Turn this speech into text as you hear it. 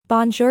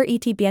Bonjour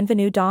et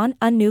bienvenue dans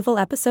un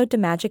nouvel épisode de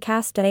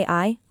Magicast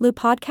AI, le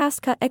podcast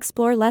qui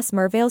explore les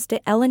merveilles de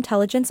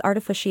l'intelligence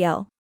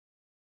artificielle.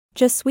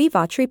 Je suis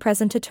votre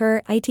présentateur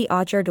IT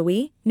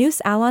aujourd'hui, nous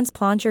allons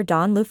plonger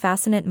dans le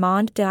fascinant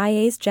monde des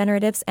IA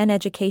génératives en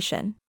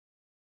éducation.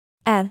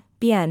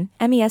 Bien,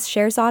 mes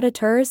chers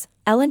auditeurs,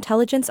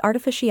 l'intelligence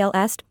artificielle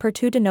est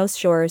partout de nos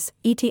jours,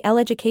 et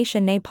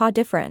l'éducation n'est pas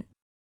différent.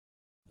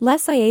 Les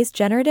IA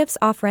génératives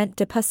offrent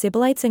de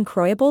possibilités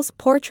incroyables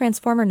pour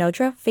transformer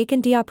notre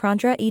façon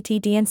d'apprendre et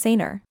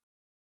d'enseigner.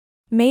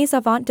 Mais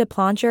avant de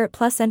plonger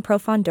plus en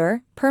profondeur,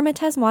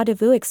 permettez-moi de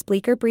vous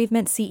expliquer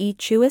brièvement ce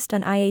qu'est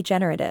un IA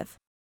générative.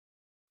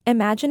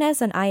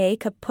 Imaginez un IA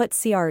qui peut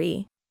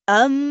créer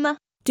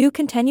du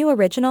contenu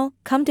original,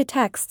 comme des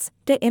textes,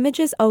 des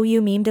images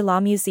ou même de la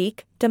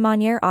musique, de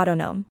manière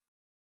autonome.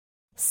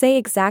 C'est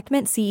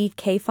exactement ce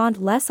que font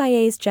les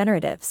IA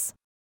génératives.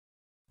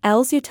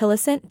 Elles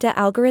utilisent des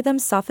algorithmes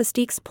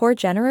sophistiques pour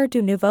générer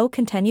du nouveau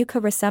contenu qui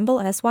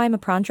ressemble à ce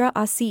m'apprendre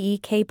à ce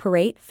que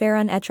pourrait faire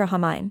un être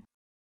humain.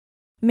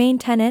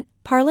 Maintenant,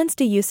 parlons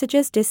de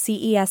usages de ces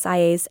IAs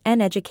en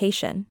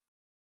éducation.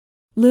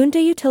 L'une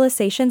des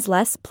utilisations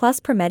les plus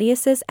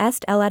permédieuses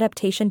est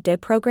l'adaptation de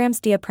programmes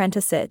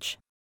d'apprentissage.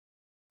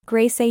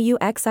 Grâce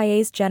aux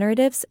IAs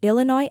génératives, il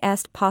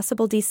est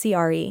possible de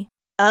créer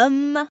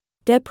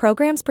de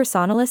programmes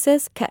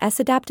personnalisés qui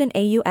s'adaptent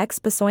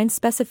aux besoins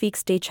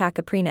spécifiques de chaque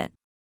apprenant.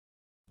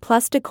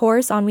 Plus de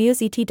cours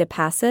ennuis et de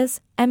passes,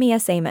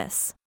 mes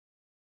amis.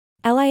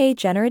 L'IA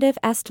générative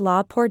est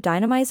là pour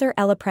dynamiser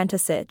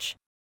l'apprentissage.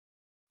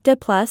 De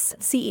plus,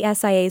 ces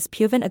IAs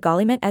peuvent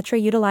également être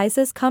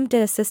utilisés comme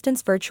des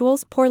assistants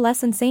virtuels pour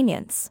les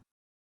enseignants.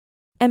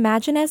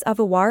 Imaginez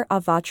avoir à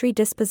votre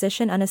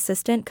disposition un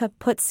assistant qui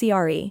peut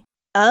créer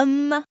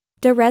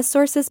de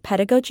ressources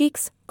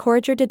pédagogiques,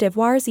 corriger de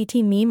devoirs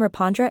et même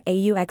répondre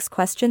aux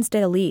questions des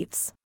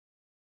élèves.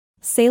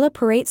 Cela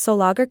pourrait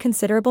soulager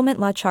considérablement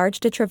la charge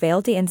de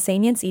travail des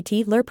enseignants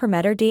et leur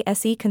permettre de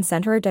se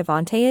concentrer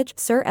davantage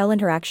sur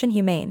l'interaction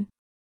humaine.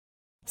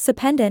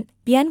 Cependant,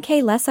 bien que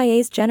les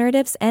IA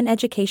génératives en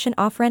éducation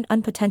offrent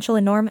un potentiel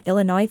énorme,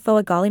 il faut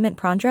également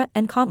prendre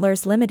en compte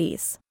leurs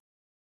limites.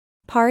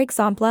 Par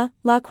exemple,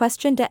 la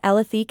question de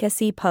l'éthique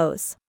se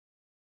pose.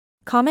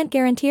 Comment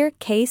garantir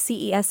que ces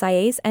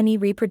IAs ne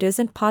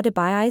reproduisent pas de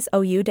biais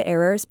ou de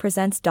erreurs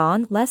présentes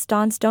dans les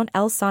données dont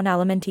elles sont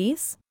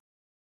alimentées?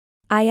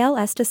 Il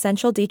est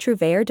essentiel de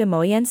trouver de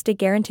moyens de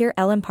garantir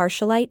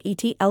l'impartialité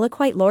et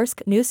l'équité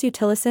lorsque nous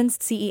utilisons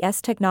ces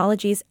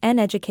technologies en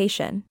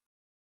éducation.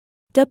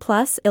 De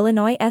plus, il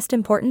est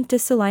important de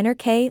souligner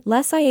que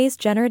les IAs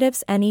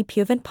génératives ne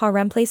peuvent pas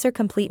remplacer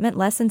complètement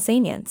les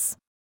enseignants.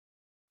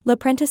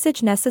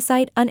 L'apprentissage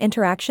nécessite une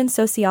interaction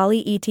sociale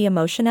et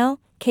émotionnelle,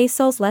 que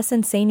seuls les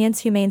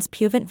enseignants humains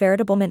peuvent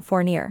véritablement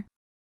fournir.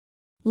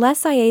 Les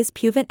IAs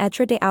peuvent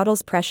être des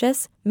outils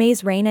précieux, mais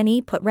rien ne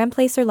peut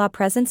remplacer la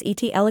présence et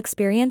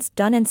l'expérience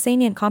d'un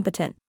enseignant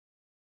compétent.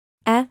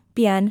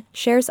 Bien,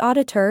 chers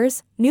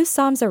auditeurs, nous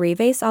sommes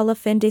arrivés à la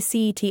fin de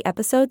cet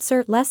épisode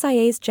sur les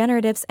IAs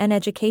génératives en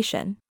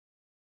éducation.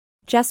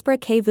 J'espère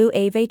que vous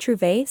avez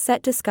trouvé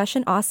cette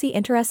discussion aussi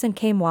intéressante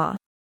que moi.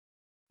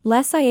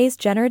 Les IAs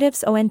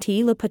génératives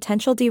ont le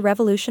potentiel de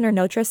révolutionner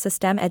notre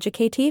système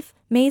éducatif,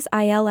 mais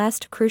il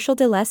est crucial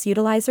de les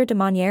utiliser de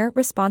manière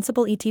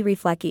responsable et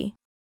réfléchie.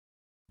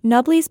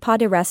 N'oubliez pas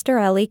de rester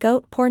à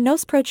l'écoute pour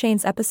nos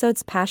prochains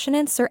épisodes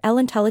passionnants sur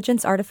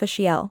l'intelligence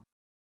artificielle.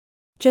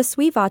 Je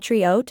suis votre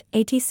hôte,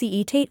 et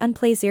c'était un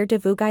plaisir de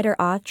vous guider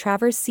à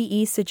travers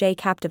ces sujets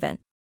captivants.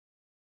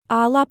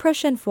 À la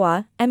prochaine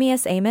fois,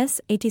 mes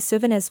amis, et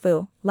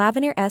souvenez-vous,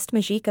 l'avenir est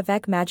magique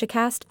avec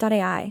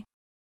Magicast.ai.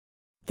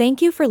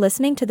 Thank you for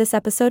listening to this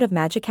episode of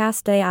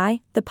Magicast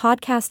AI, the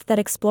podcast that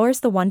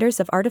explores the wonders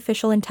of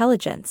artificial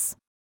intelligence.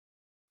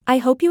 I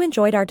hope you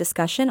enjoyed our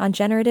discussion on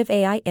generative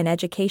AI in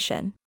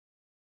education.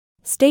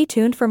 Stay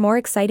tuned for more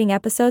exciting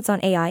episodes on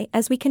AI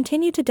as we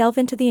continue to delve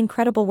into the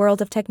incredible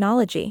world of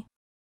technology.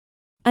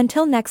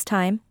 Until next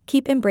time,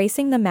 keep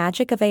embracing the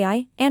magic of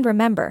AI, and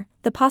remember,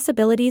 the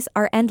possibilities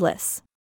are endless.